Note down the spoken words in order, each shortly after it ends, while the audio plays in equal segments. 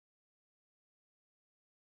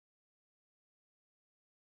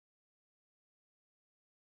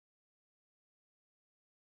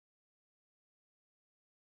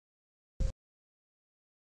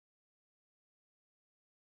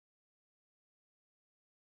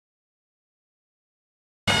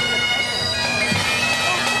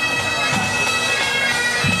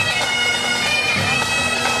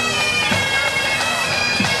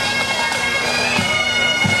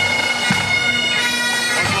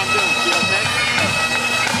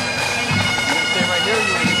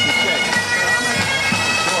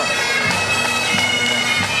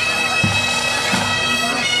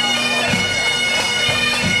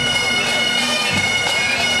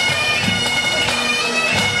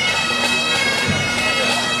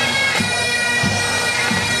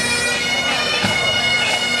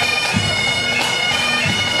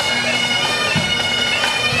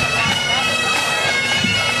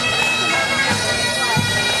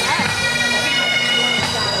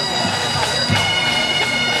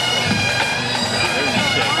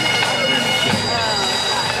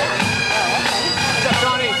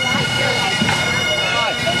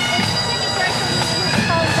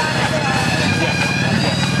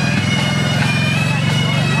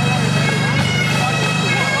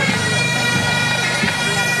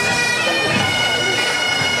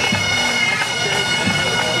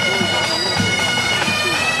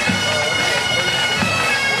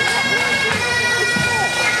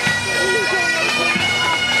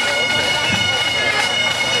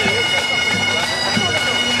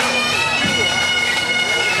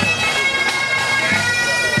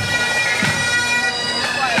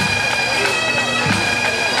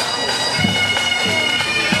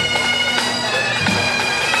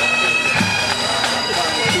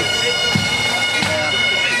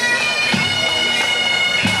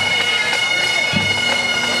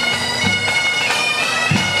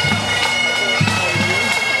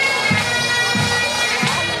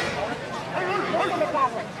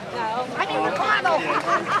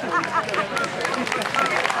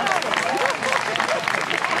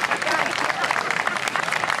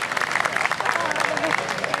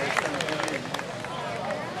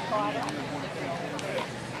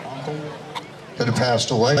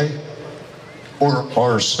passed away or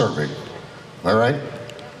are serving. All right?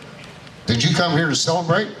 Did you come here to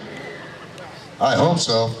celebrate? I hope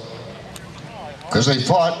so. Because they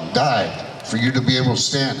fought and died for you to be able to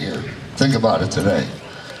stand here. Think about it today.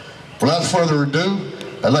 Without further ado,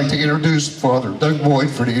 I'd like to introduce Father Doug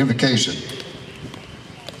Boyd for the invocation.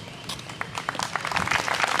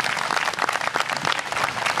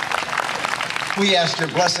 We ask your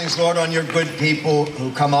blessings, Lord, on your good people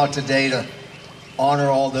who come out today to honor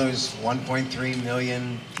all those 1.3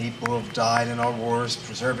 million people who have died in our wars,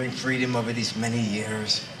 preserving freedom over these many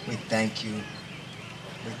years. We thank you.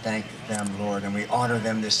 We thank them, Lord, and we honor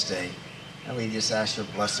them this day. And we just ask your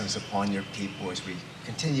blessings upon your people as we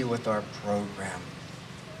continue with our program.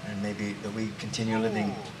 And maybe that we continue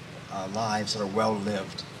living lives that are well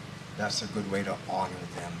lived. That's a good way to honor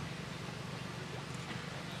them.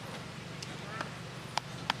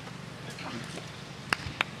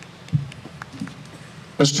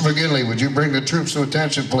 Mr. McGinley, would you bring the troops to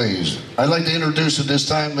attention, please? I'd like to introduce at this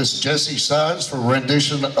time Miss Jessie Sods for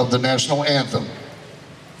rendition of the national anthem.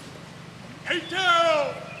 Hey,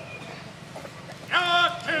 down!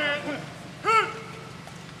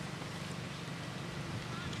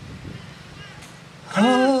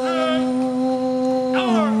 Oh,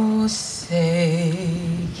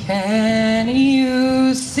 say, can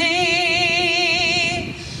you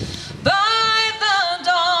see by the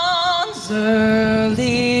dawn's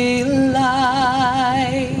early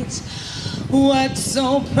light what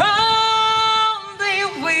so proudly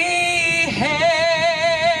we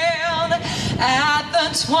hailed at the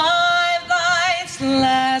twilight's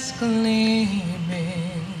last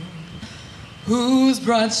gleaming, whose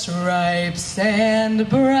broad stripes and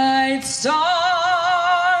bright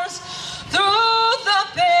stars through the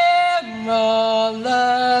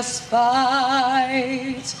perilous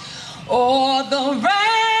fight o'er the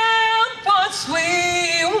ramparts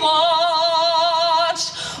we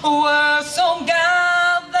watched were so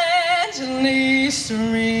gallantly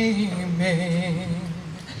streaming,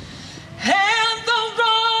 and the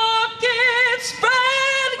rockets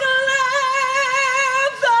spread glare,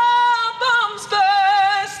 the bombs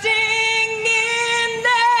bursting in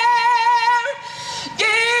air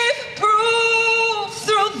gave proof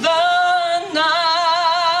through the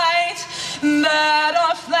night that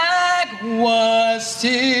our flag was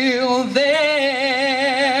still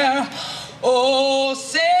there. Oh,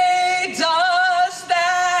 say does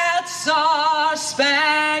that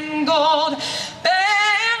star-spangled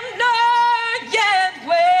banner yet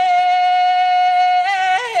wave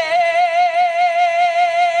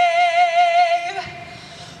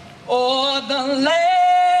o'er the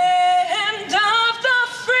land of the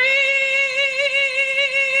free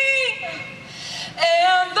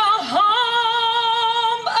and the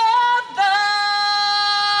home of the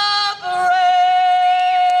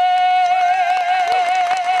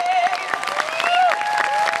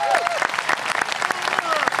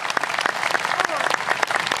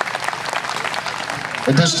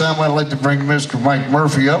At this time, I'd like to bring Mr. Mike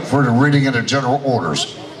Murphy up for the reading of the general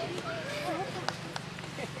orders.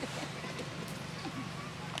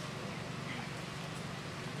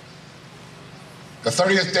 The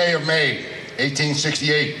 30th day of May,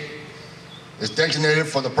 1868, is designated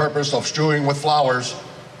for the purpose of strewing with flowers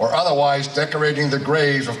or otherwise decorating the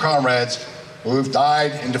graves of comrades who have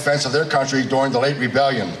died in defense of their country during the late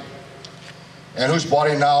rebellion, and whose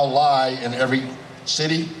bodies now lie in every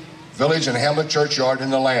city, village, and hamlet churchyard in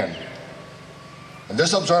the land. In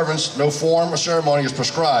this observance, no form or ceremony is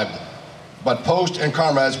prescribed, but post and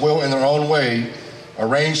comrades will, in their own way,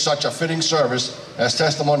 arrange such a fitting service as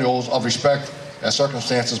testimonials of respect as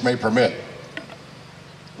circumstances may permit.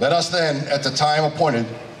 Let us then, at the time appointed,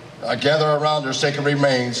 gather around their sacred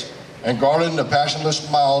remains and garland the passionless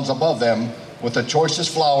mounds above them with the choicest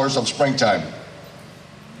flowers of springtime.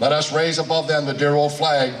 Let us raise above them the dear old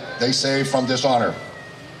flag they saved from dishonor.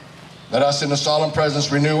 Let us in the solemn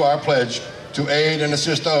presence renew our pledge to aid and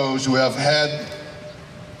assist those who have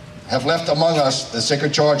left among us the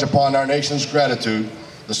sacred charge upon our nation's gratitude,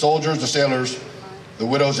 the soldiers, the sailors, the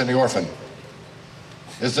widows, and the orphan.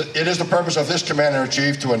 It is the purpose of this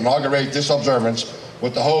Commander-in-Chief to inaugurate this observance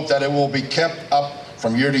with the hope that it will be kept up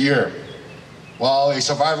from year to year, while a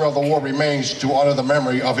survivor of the war remains to honor the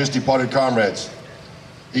memory of his departed comrades.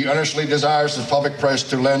 He earnestly desires the public press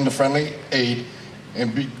to lend a friendly aid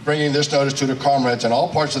in bringing this notice to the comrades in all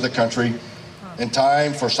parts of the country in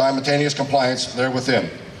time for simultaneous compliance therewithin.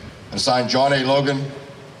 And signed, John A. Logan,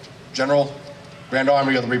 General, Grand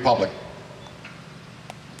Army of the Republic.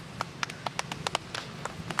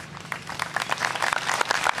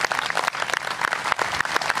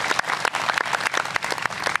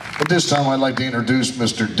 At this time, I'd like to introduce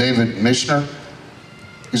Mr. David Mishner.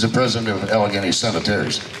 He's the president of Allegheny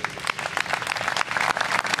Cemeteries.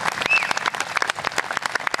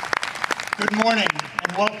 Good morning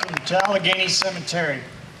and welcome to Allegheny Cemetery.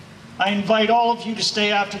 I invite all of you to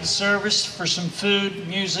stay after the service for some food,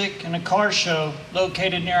 music, and a car show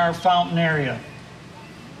located near our fountain area.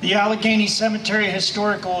 The Allegheny Cemetery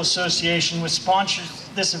Historical Association, which sponsors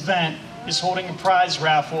this event, is holding a prize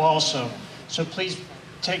raffle also, so please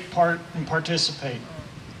take part and participate.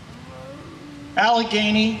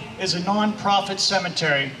 Allegheny is a non-profit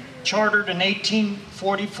cemetery chartered in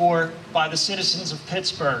 1844 by the citizens of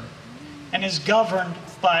Pittsburgh and is governed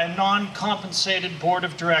by a non-compensated board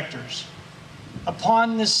of directors.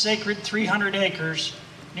 Upon this sacred 300 acres,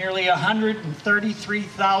 nearly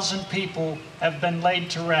 133,000 people have been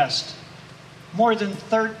laid to rest, more than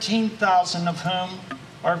 13,000 of whom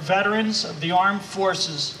are veterans of the armed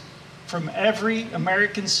forces from every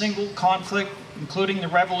American single conflict, including the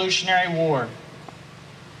Revolutionary War.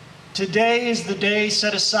 Today is the day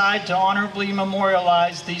set aside to honorably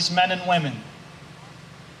memorialize these men and women.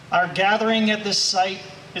 Our gathering at this site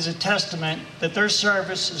is a testament that their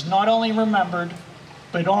service is not only remembered,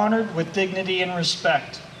 but honored with dignity and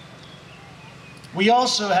respect. We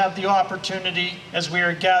also have the opportunity, as we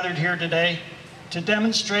are gathered here today, to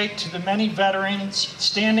demonstrate to the many veterans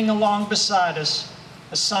standing along beside us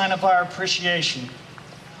a sign of our appreciation.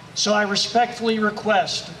 So I respectfully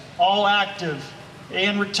request all active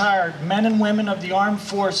and retired men and women of the armed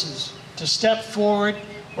forces to step forward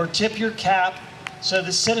or tip your cap so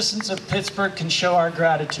the citizens of Pittsburgh can show our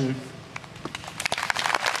gratitude.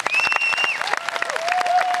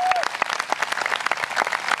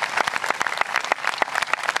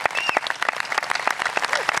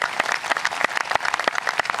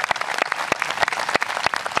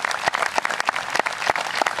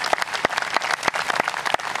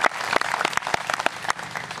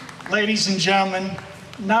 Ladies and gentlemen,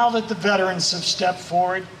 now that the veterans have stepped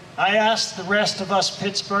forward, I ask the rest of us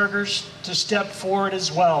Pittsburghers to step forward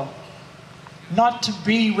as well. Not to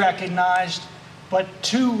be recognized, but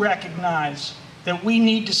to recognize that we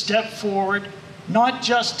need to step forward, not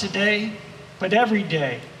just today, but every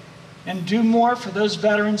day, and do more for those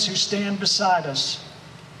veterans who stand beside us.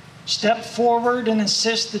 Step forward and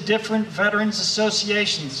assist the different veterans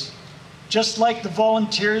associations, just like the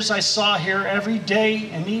volunteers I saw here every day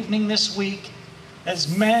and evening this week, as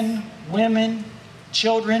men, women,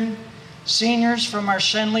 children, seniors from our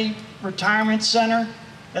Shenley Retirement Center,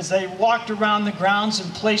 as they walked around the grounds and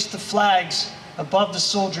placed the flags above the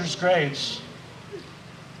soldiers' graves.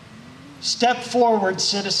 Step forward,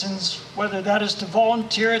 citizens, whether that is to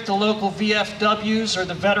volunteer at the local VFWs or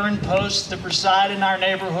the veteran posts that reside in our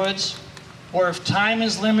neighborhoods, or if time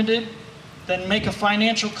is limited, then make a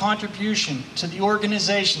financial contribution to the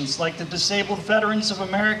organizations like the Disabled Veterans of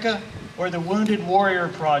America or the Wounded Warrior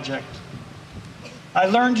Project. I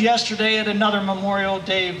learned yesterday at another Memorial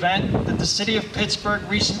Day event that the city of Pittsburgh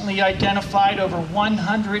recently identified over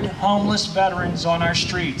 100 homeless veterans on our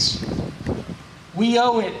streets. We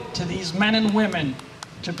owe it to these men and women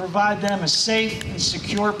to provide them a safe and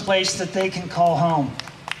secure place that they can call home.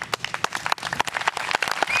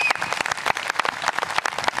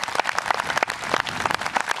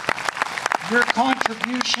 Your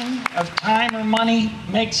contribution of time or money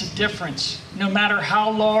makes a difference, no matter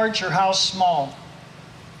how large or how small.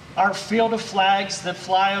 Our field of flags that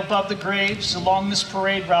fly above the graves along this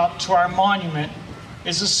parade route to our monument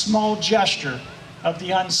is a small gesture of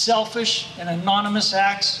the unselfish and anonymous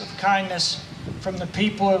acts of kindness from the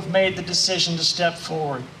people who have made the decision to step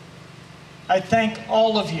forward. I thank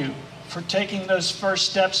all of you for taking those first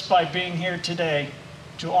steps by being here today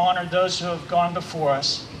to honor those who have gone before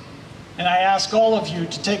us. And I ask all of you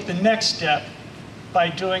to take the next step by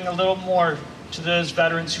doing a little more to those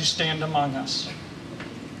veterans who stand among us.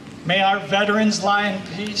 May our veterans lie in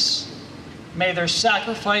peace. May their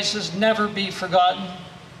sacrifices never be forgotten.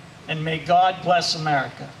 And may God bless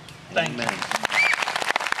America. Thank you.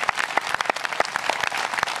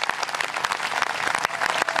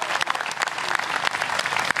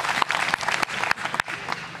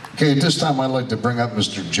 Okay, at this time I'd like to bring up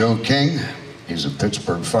Mr. Joe King. He's a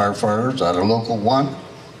Pittsburgh firefighter out of Local 1.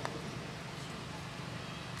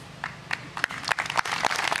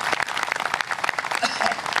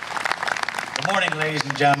 Good morning, ladies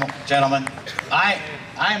and gentlemen. I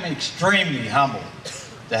am extremely humbled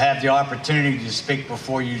to have the opportunity to speak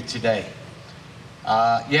before you today.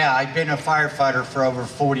 Yeah, I've been a firefighter for over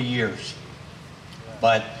 40 years,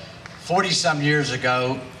 but 40-some years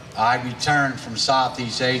ago, I returned from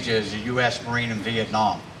Southeast Asia as a U.S. Marine in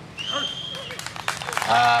Vietnam.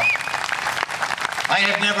 I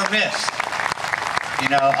have never missed, you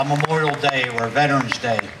know, a Memorial Day or a Veterans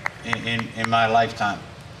Day in my lifetime.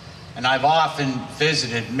 And I've often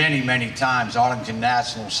visited many, many times Arlington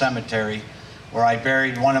National Cemetery, where I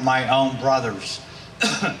buried one of my own brothers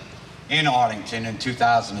in Arlington in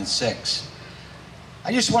 2006.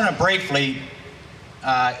 I just want to briefly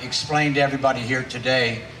explain to everybody here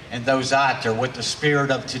today and those out there what the spirit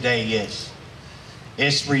of today is.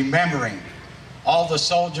 It's remembering all the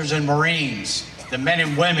soldiers and Marines, the men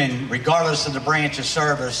and women, regardless of the branch of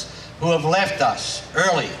service, who have left us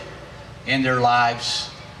early in their lives,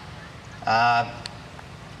 and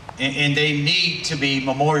they need to be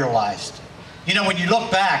memorialized. You know, when you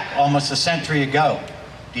look back almost a century ago,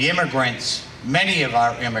 the immigrants, many of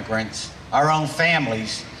our immigrants, our own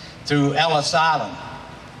families, through Ellis Island,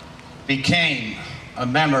 became a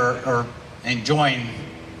member and joined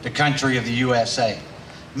the country of the USA.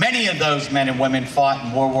 Many of those men and women fought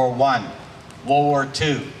in World War I, World War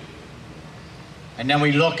II. And then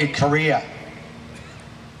we look at Korea,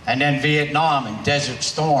 and then Vietnam and Desert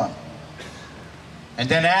Storm. And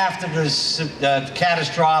then after the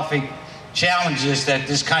catastrophic challenges that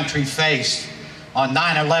this country faced on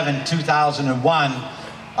 9/11/2001,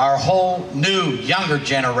 our whole new, younger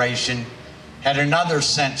generation had another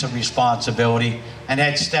sense of responsibility and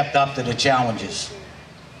had stepped up to the challenges.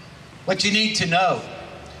 What you need to know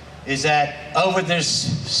is that over this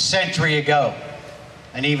century ago,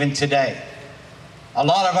 and even today, a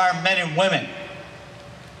lot of our men and women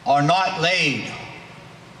are not laid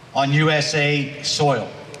on USA soil.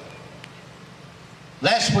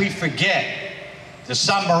 Lest we forget the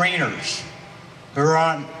submariners who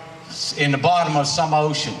are in the bottom of some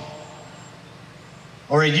ocean,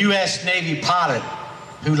 or a U.S. Navy pilot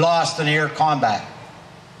who lost in air combat.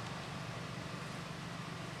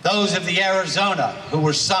 Those of the Arizona who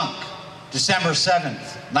were sunk December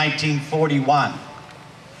 7th, 1941.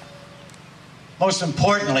 Most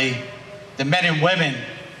importantly, the men and women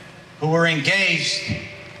who were engaged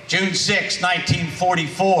June 6,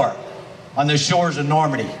 1944 on the shores of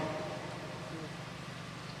Normandy.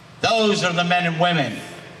 Those are the men and women,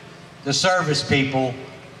 the service people,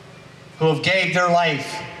 who have gave their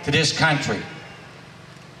life to this country.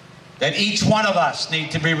 That each one of us need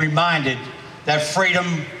to be reminded that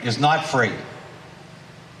freedom is not free.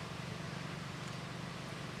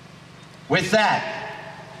 With that,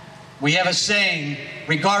 we have a saying,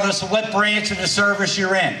 regardless of what branch of the service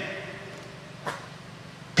you're in,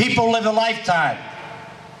 people live a lifetime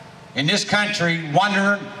in this country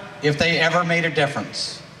wondering if they ever made a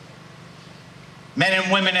difference. Men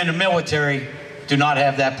and women in the military do not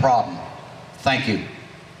have that problem. Thank you.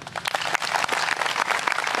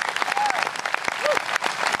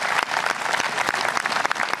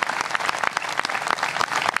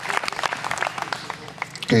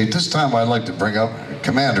 Okay, at this time I'd like to bring up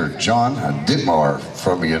Commander John Dittmar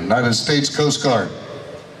from the United States Coast Guard.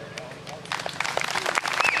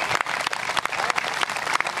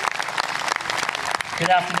 Good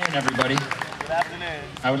afternoon, everybody. Good afternoon.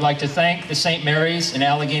 I would like to thank the St. Mary's and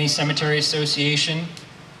Allegheny Cemetery Association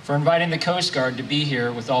for inviting the Coast Guard to be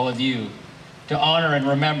here with all of you to honor and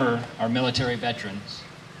remember our military veterans.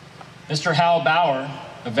 Mr. Hal Bauer,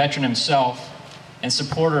 a veteran himself and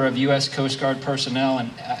supporter of U.S. Coast Guard personnel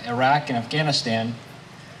in Iraq and Afghanistan,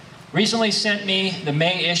 recently sent me the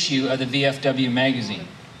May issue of the VFW magazine.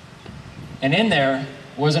 And in there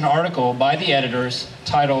was an article by the editors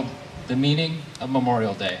titled "The Meaning of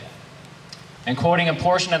Memorial Day." And quoting a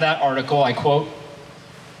portion of that article, I quote,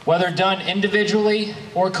 "Whether done individually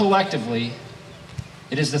or collectively,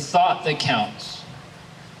 it is the thought that counts.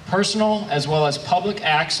 Personal as well as public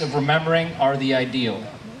acts of remembering are the ideal.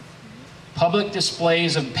 Public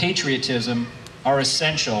displays of patriotism are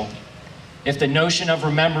essential if the notion of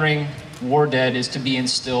remembering war dead is to be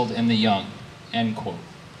instilled in the young," end quote.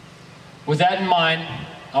 With that in mind,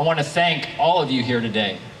 I want to thank all of you here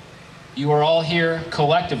today. You are all here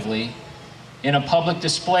collectively in a public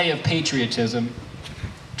display of patriotism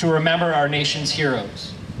to remember our nation's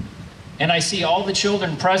heroes. And I see all the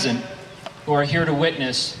children present who are here to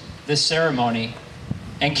witness this ceremony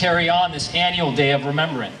and carry on this annual day of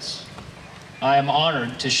remembrance. I am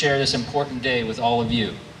honored to share this important day with all of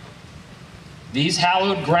you. These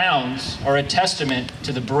hallowed grounds are a testament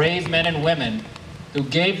to the brave men and women who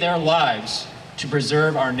gave their lives to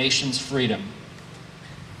preserve our nation's freedom.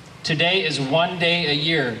 Today is one day a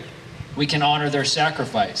year we can honor their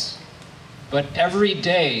sacrifice, but every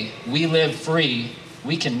day we live free,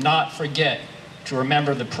 we cannot forget to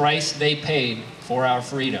remember the price they paid for our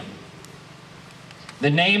freedom. The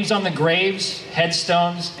names on the graves,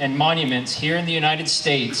 headstones, and monuments here in the United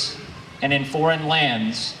States and in foreign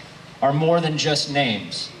lands are more than just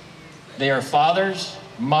names. They are fathers,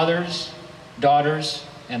 mothers, daughters,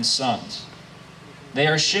 and sons. They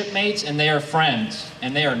are shipmates and they are friends,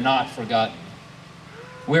 and they are not forgotten.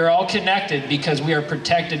 We are all connected because we are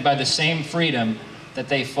protected by the same freedom that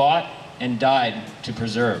they fought and died to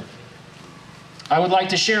preserve. I would like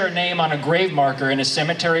to share a name on a grave marker in a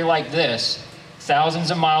cemetery like this,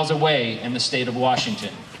 thousands of miles away in the state of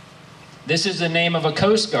Washington. This is the name of a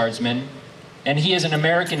Coast Guardsman, and he is an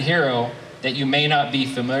American hero that you may not be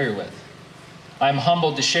familiar with. I'm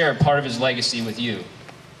humbled to share part of his legacy with you.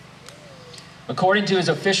 According to his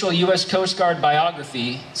official U.S. Coast Guard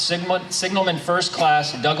biography, Signalman First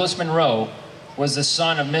Class Douglas Monroe was the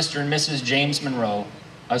son of Mr. and Mrs. James Monroe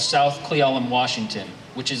of South Cle Elum, Washington,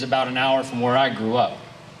 which is about an hour from where I grew up.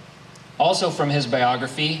 Also from his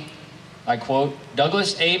biography, I quote,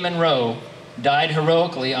 "Douglas A. Monroe died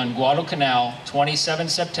heroically on Guadalcanal, 27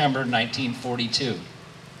 September 1942.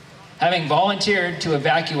 Having volunteered to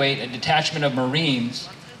evacuate a detachment of Marines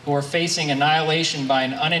who were facing annihilation by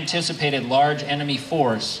an unanticipated large enemy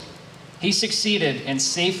force, he succeeded in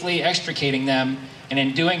safely extricating them, and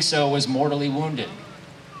in doing so was mortally wounded.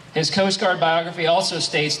 His Coast Guard biography also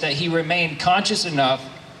states that he remained conscious enough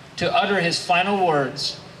to utter his final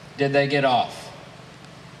words, 'Did they get off?'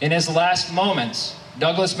 In his last moments,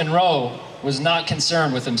 Douglas Monroe was not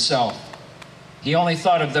concerned with himself. He only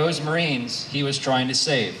thought of those Marines he was trying to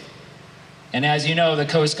save. And as you know, the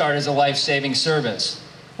Coast Guard is a life-saving service,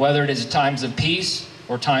 whether it is times of peace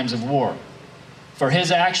or times of war. For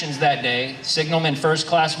his actions that day, Signalman First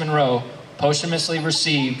Class Monroe posthumously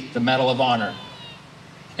received the Medal of Honor.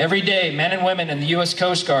 Every day, men and women in the U.S.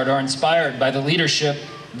 Coast Guard are inspired by the leadership,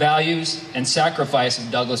 values, and sacrifice of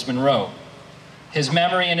Douglas Monroe. His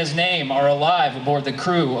memory and his name are alive aboard the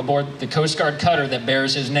crew aboard the Coast Guard cutter that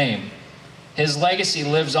bears his name. His legacy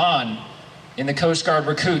lives on in the Coast Guard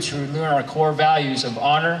recruits who learn our core values of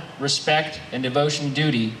honor, respect, and devotion to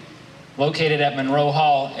duty, located at Monroe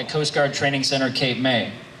Hall at Coast Guard Training Center, Cape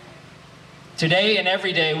May. Today and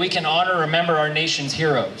every day, we can honor and remember our nation's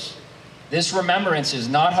heroes. This remembrance is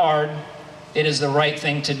not hard, it is the right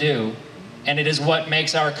thing to do, and it is what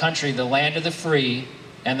makes our country the land of the free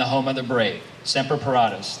and the home of the brave. Semper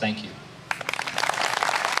Paratus. Thank you.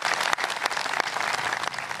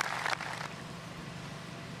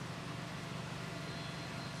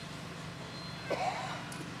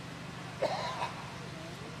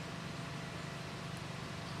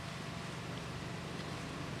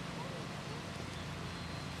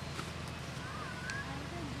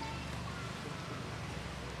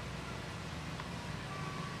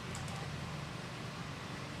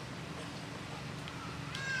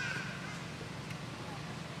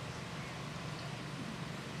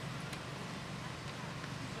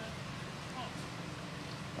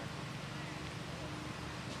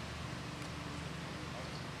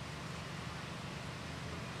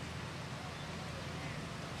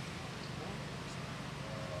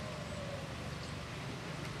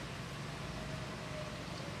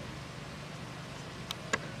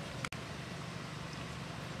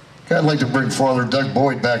 I'd like to bring Father Doug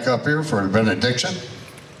Boyd back up here for a benediction.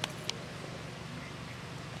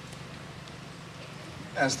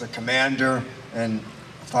 As the commander and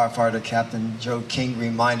firefighter Captain Joe King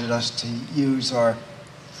reminded us to use our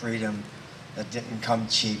freedom that didn't come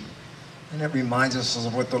cheap. And it reminds us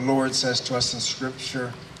of what the Lord says to us in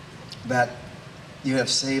Scripture, that you have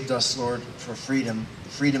saved us, Lord, for freedom,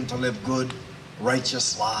 freedom to live good,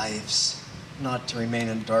 righteous lives, not to remain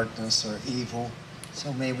in darkness or evil.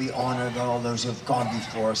 So may we honor all those who have gone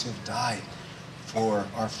before us, who have died for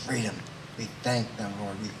our freedom. We thank them,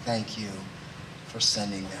 Lord. We thank you for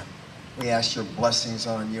sending them. We ask your blessings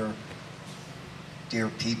on your dear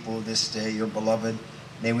people this day, your beloved.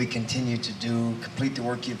 May we continue to complete the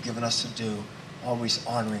work you've given us to do, always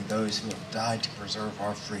honoring those who have died to preserve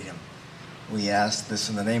our freedom. We ask this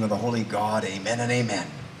in the name of the Holy God. Amen and amen.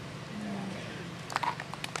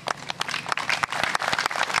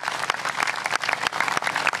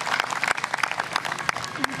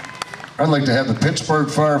 I'd like to have the Pittsburgh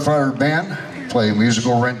Firefighter Band play a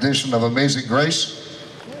musical rendition of Amazing Grace.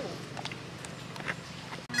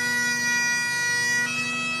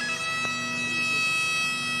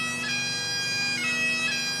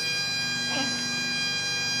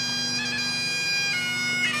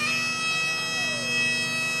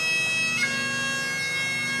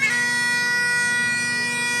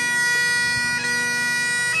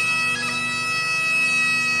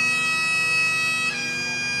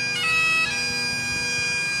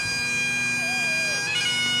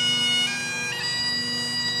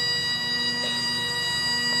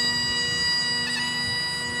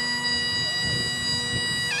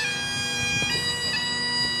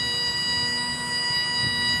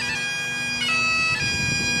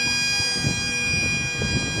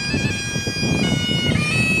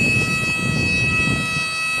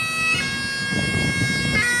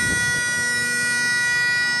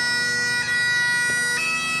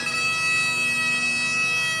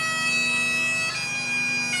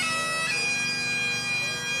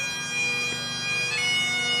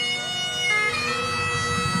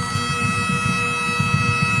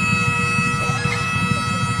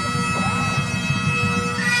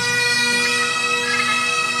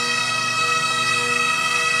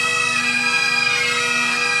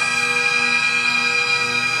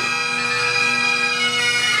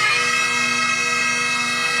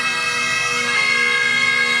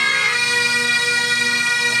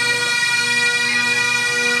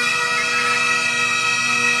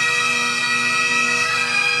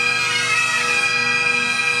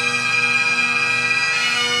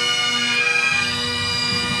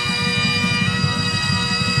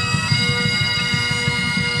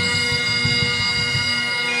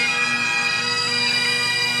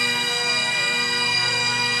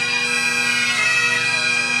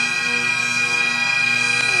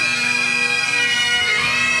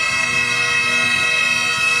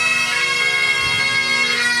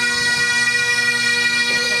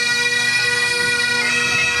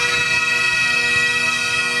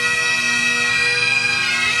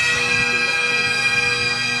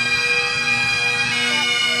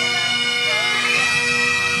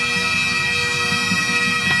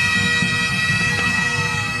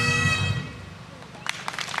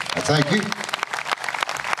 Thank you.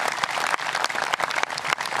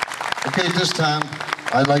 Okay, this time,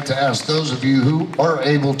 I'd like to ask those of you who are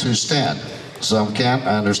able to stand. Some can't,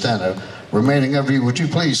 I understand that. Remaining of you, would you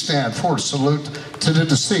please stand for a salute to the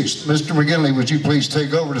deceased? Mr. McGinley, would you please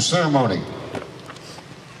take over the ceremony?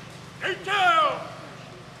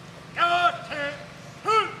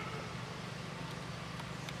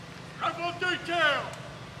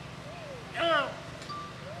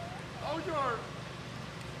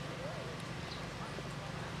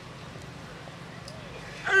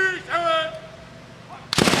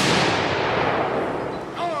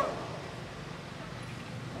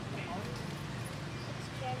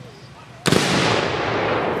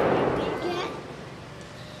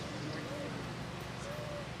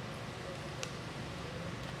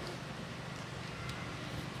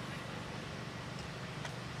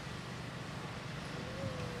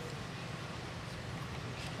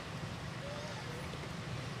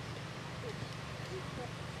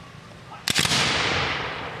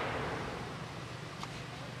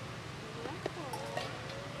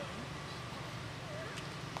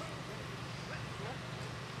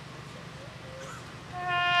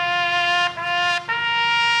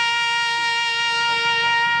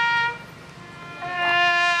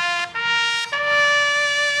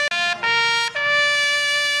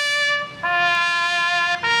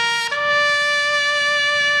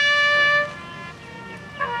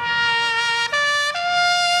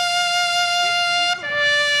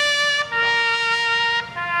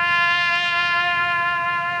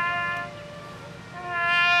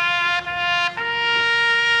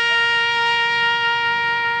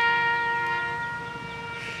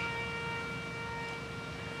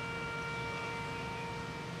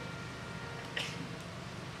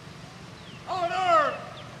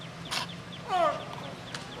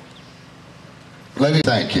 Lady,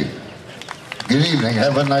 thank you. Good evening.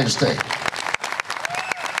 Have a nice day.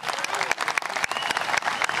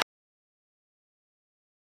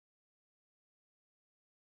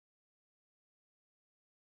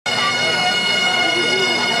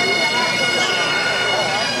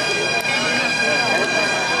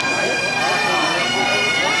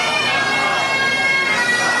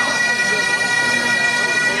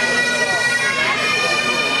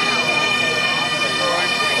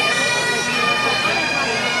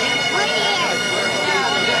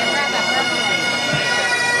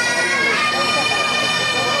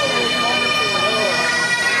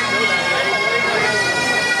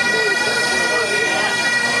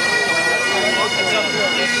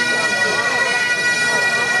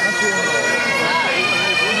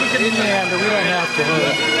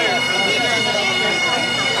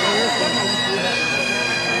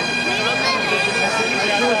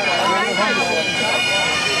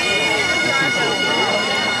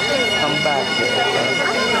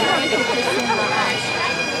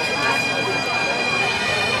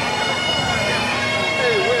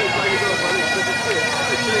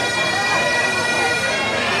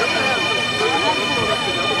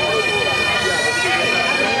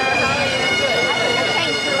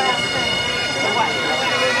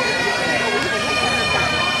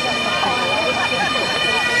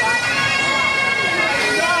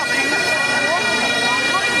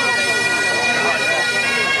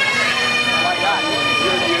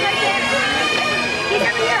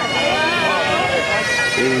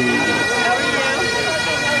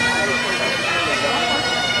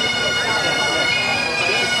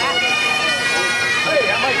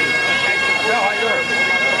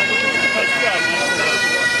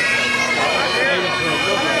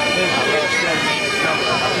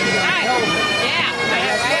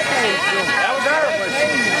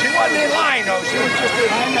 She was just